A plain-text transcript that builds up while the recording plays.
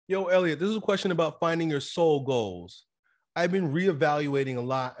Yo, Elliott, this is a question about finding your soul goals. I've been reevaluating a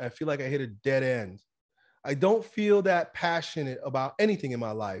lot. And I feel like I hit a dead end. I don't feel that passionate about anything in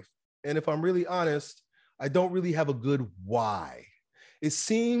my life. And if I'm really honest, I don't really have a good why. It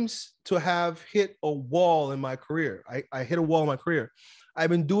seems to have hit a wall in my career. I hit a wall in my career. I've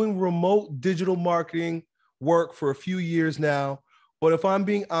been doing remote digital marketing work for a few years now. But if I'm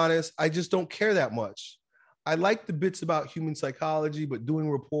being honest, I just don't care that much. I like the bits about human psychology, but doing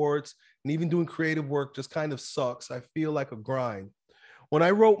reports and even doing creative work just kind of sucks. I feel like a grind. When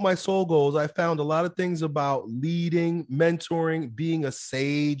I wrote my soul goals, I found a lot of things about leading, mentoring, being a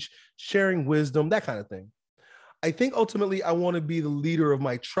sage, sharing wisdom, that kind of thing. I think ultimately I want to be the leader of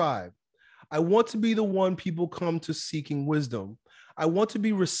my tribe. I want to be the one people come to seeking wisdom. I want to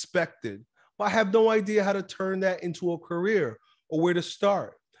be respected, but I have no idea how to turn that into a career or where to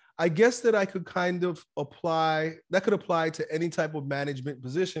start. I guess that I could kind of apply, that could apply to any type of management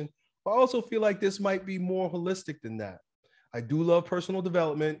position, but I also feel like this might be more holistic than that. I do love personal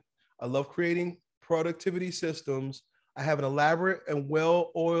development. I love creating productivity systems. I have an elaborate and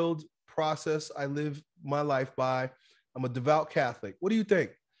well-oiled process I live my life by. I'm a devout Catholic. What do you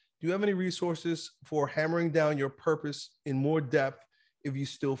think? Do you have any resources for hammering down your purpose in more depth if you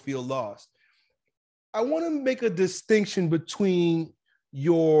still feel lost? I want to make a distinction between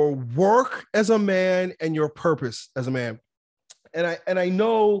your work as a man and your purpose as a man. And I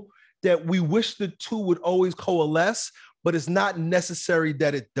know that we wish the two would always coalesce, but it's not necessary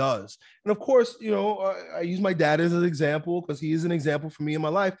that it does. And of course, I use my dad as an example because he is an example for me in my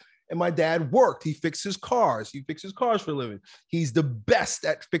life. And my dad worked. He fixes cars. He fixes cars for a living. He's the best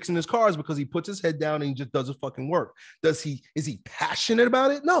at fixing his cars because he puts his head down and he just does his fucking work. Is he passionate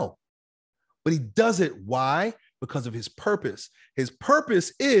about it? No. But he does it. Why? Because of his purpose. His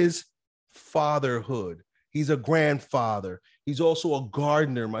purpose is fatherhood. He's a grandfather. He's also a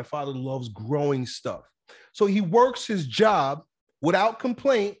gardener. My father loves growing stuff. So he works his job without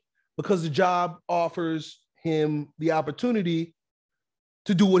complaint because the job offers him the opportunity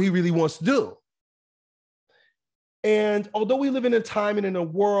to do what he really wants to do. And although we live in a time and in a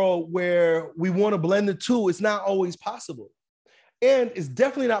world where we want to blend the two, it's not always possible. And it's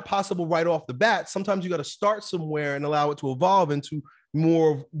definitely not possible right off the bat. Sometimes you got to start somewhere and allow it to evolve into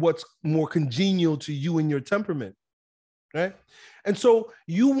more of what's more congenial to you and your temperament, right? And so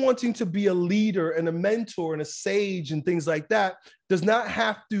you wanting to be a leader and a mentor and a sage and things like that does not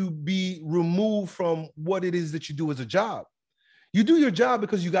have to be removed from what it is that you do as a job. You do your job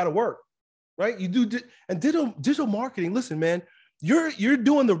because you got to work, right? You do, and digital marketing. Listen, man, you're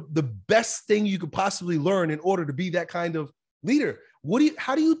doing the best thing you could possibly learn in order to be that kind of leader.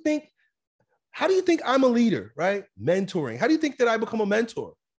 How do you think I'm a leader, right? Mentoring. How do you think that I become a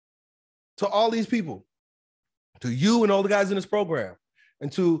mentor to all these people, to you and all the guys in this program,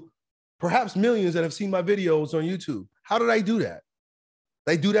 and to perhaps millions that have seen my videos on YouTube? How did I do that?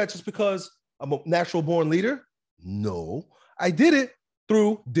 Did I do that just because I'm a natural born leader? No, I did it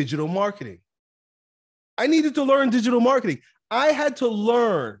through digital marketing. I needed to learn digital marketing. I had to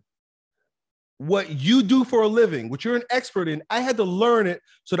learn what you do for a living, what you're an expert in. I had to learn it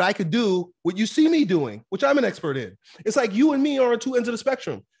so that I could do what you see me doing, which I'm an expert in. It's like you and me are on two ends of the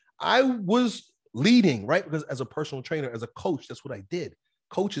spectrum. I was leading, right? Because as a personal trainer, as a coach, that's what I did.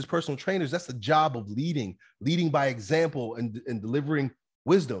 Coaches, personal trainers, that's the job of leading by example and delivering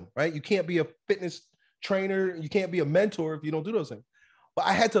wisdom, right? You can't be a fitness trainer. You can't be a mentor if you don't do those things. But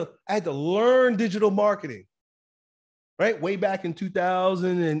I had to learn digital marketing, right? Way back in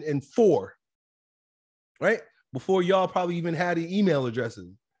 2004. Right? Before y'all probably even had the email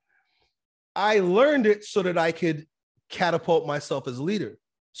addresses. I learned it so that I could catapult myself as a leader.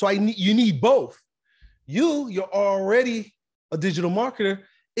 So you need both. You're already a digital marketer.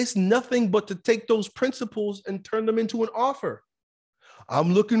 It's nothing but to take those principles and turn them into an offer.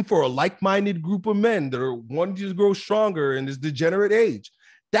 I'm looking for a like-minded group of men that are wanting to grow stronger in this degenerate age.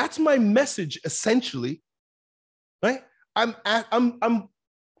 That's my message, essentially. Right? I'm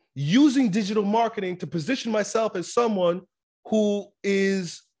using digital marketing to position myself as someone who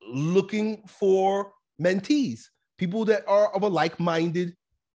is looking for mentees, people that are of a like-minded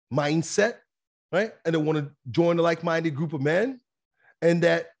mindset, right? And that want to join a like-minded group of men and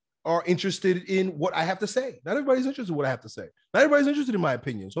that are interested in what I have to say. Not everybody's interested in what I have to say. Not everybody's interested in my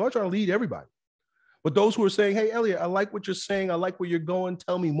opinion. So I'm not trying to lead everybody. But those who are saying, hey, Elliott, I like what you're saying. I like where you're going.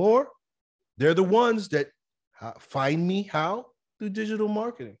 Tell me more. They're the ones that find me how? Through digital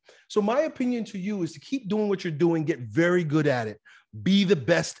marketing. So my opinion to you is to keep doing what you're doing, get very good at it, be the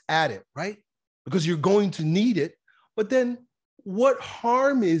best at it, right? Because you're going to need it. But then what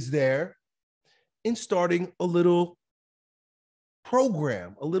harm is there in starting a little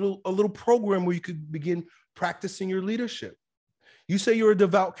program, a little program where you could begin practicing your leadership. You say you're a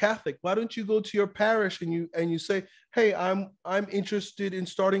devout Catholic. Why don't you go to your parish and you say, hey, I'm interested in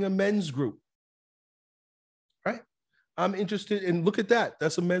starting a men's group, right? I'm interested in, look at that.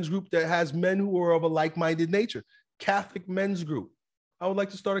 That's a men's group that has men who are of a like-minded nature. Catholic men's group. I would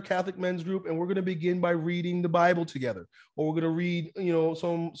like to start a Catholic men's group, and we're going to begin by reading the Bible together, or we're going to read,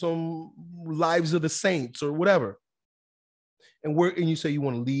 some lives of the saints or whatever. And you say you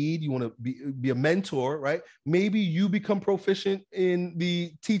want to lead, you want to be a mentor, right? Maybe you become proficient in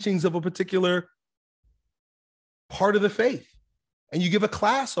the teachings of a particular part of the faith, and you give a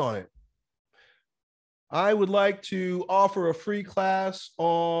class on it. I would like to offer a free class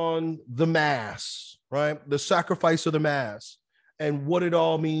on the Mass, right? The sacrifice of the Mass and what it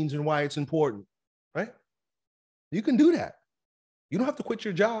all means and why it's important, right? You can do that. You don't have to quit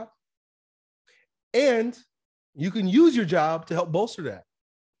your job. And you can use your job to help bolster that,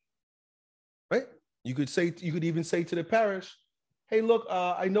 right? You could even say to the parish, hey, look,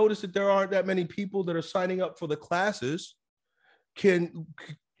 I noticed that there aren't that many people that are signing up for the classes.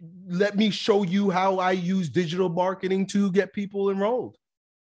 Let me show you how I use digital marketing to get people enrolled.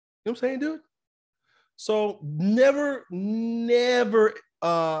 You know what I'm saying, dude? So never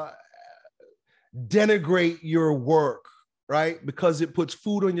denigrate your work, right? Because it puts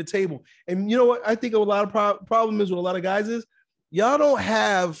food on your table. And you know what? I think a lot of problem is with a lot of guys is y'all don't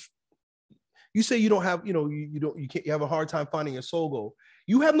have, you say you don't have, you have a hard time finding a soul goal.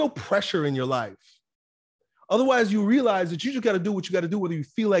 You have no pressure in your life. Otherwise, you realize that you just got to do what you got to do, whether you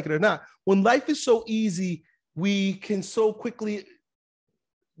feel like it or not. When life is so easy, we can so quickly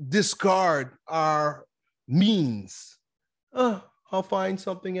discard our means. I'll find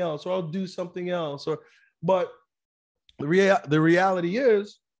something else, or I'll do something else. But the reality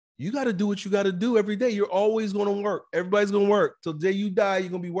is, you got to do what you got to do every day. You're always going to work. Everybody's going to work. Till the day you die, you're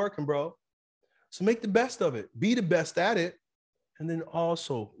going to be working, bro. So make the best of it. Be the best at it. And then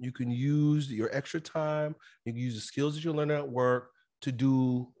also, you can use your extra time, you can use the skills that you learn at work to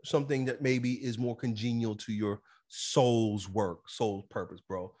do something that maybe is more congenial to your soul's work, soul's purpose,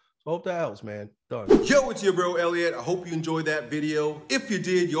 bro. So I hope that helps, man. Done. Yo, it's your bro, Elliott. I hope you enjoyed that video. If you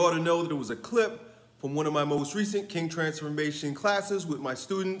did, you ought to know that it was a clip from one of my most recent King Transformation classes with my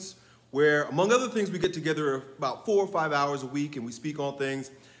students, where, among other things, we get together about 4 or 5 hours a week and we speak on things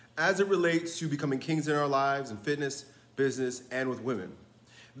as it relates to becoming kings in our lives, in fitness, business, and with women.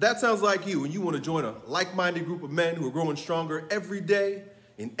 If that sounds like you and you want to join a like-minded group of men who are growing stronger every day,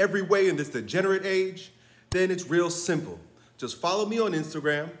 in every way in this degenerate age, then it's real simple. Just follow me on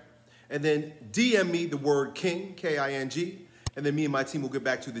Instagram and then DM me the word King, K-I-N-G, and then me and my team will get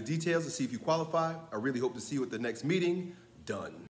back to the details to see if you qualify. I really hope to see you at the next meeting. Done.